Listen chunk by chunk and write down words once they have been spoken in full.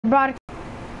brought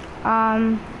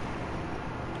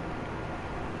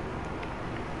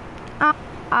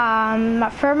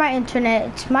for my internet.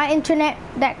 It's my internet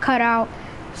that cut out.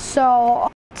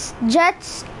 So it's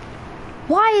jets.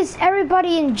 Why is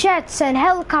everybody in jets and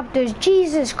helicopters?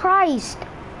 Jesus Christ.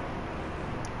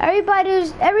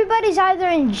 Everybody's either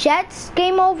in jets,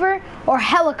 game over, or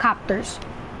helicopters,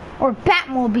 or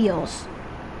Batmobiles,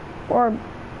 or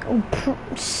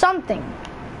something.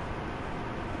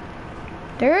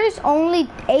 There's only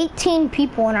 18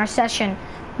 people in our session,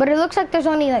 but it looks like there's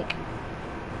only like...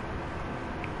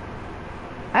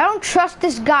 I don't trust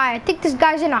this guy. I think this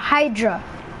guy's in a Hydra.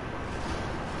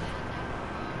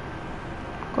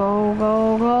 Go,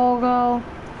 go, go, go.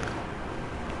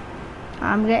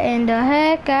 I'm getting the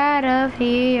heck out of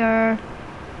here.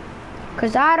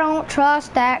 Cause I don't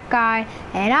trust that guy.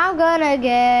 And I'm gonna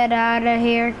get out of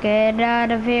here, get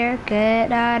out of here,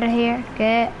 get out of here,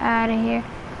 get out of here.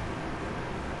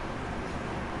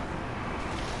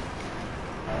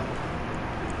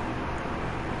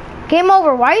 Game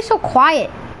over. Why are you so quiet?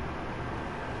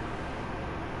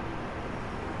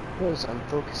 Because I'm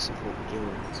focusing on the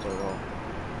game to start off.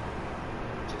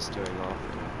 Just starting off.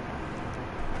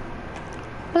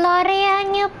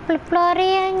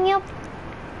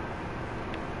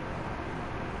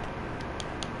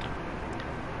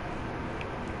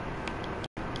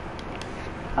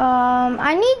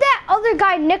 I need that other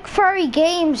guy, Nick Furry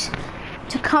Games,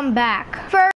 to come back.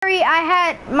 Furry, I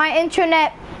had my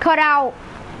internet cut out.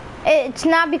 It's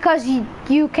not because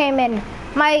you came in.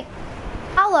 My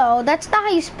hello, that's not how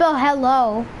you spell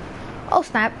hello. Oh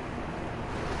snap.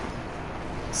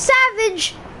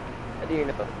 Savage! How do you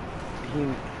know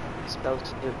he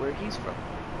spells it where he's from?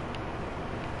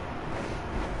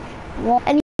 Well,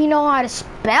 and you know how to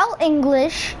spell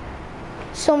English,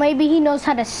 so maybe he knows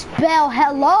how to spell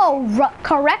hello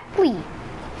correctly.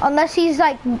 Unless he's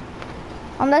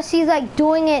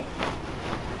doing it,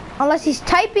 unless he's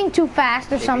typing too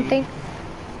fast or something.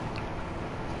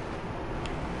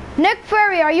 Nick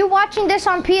Furry, are you watching this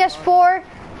on PS4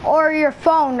 or your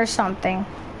phone or something?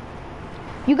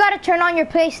 You gotta turn on your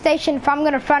PlayStation if I'm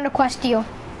gonna friend request you.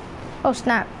 Oh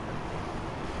snap.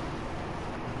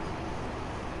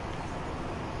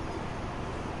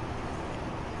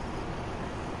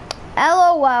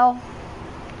 LOL.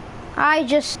 I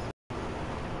just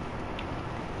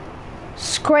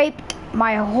scraped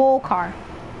my whole car.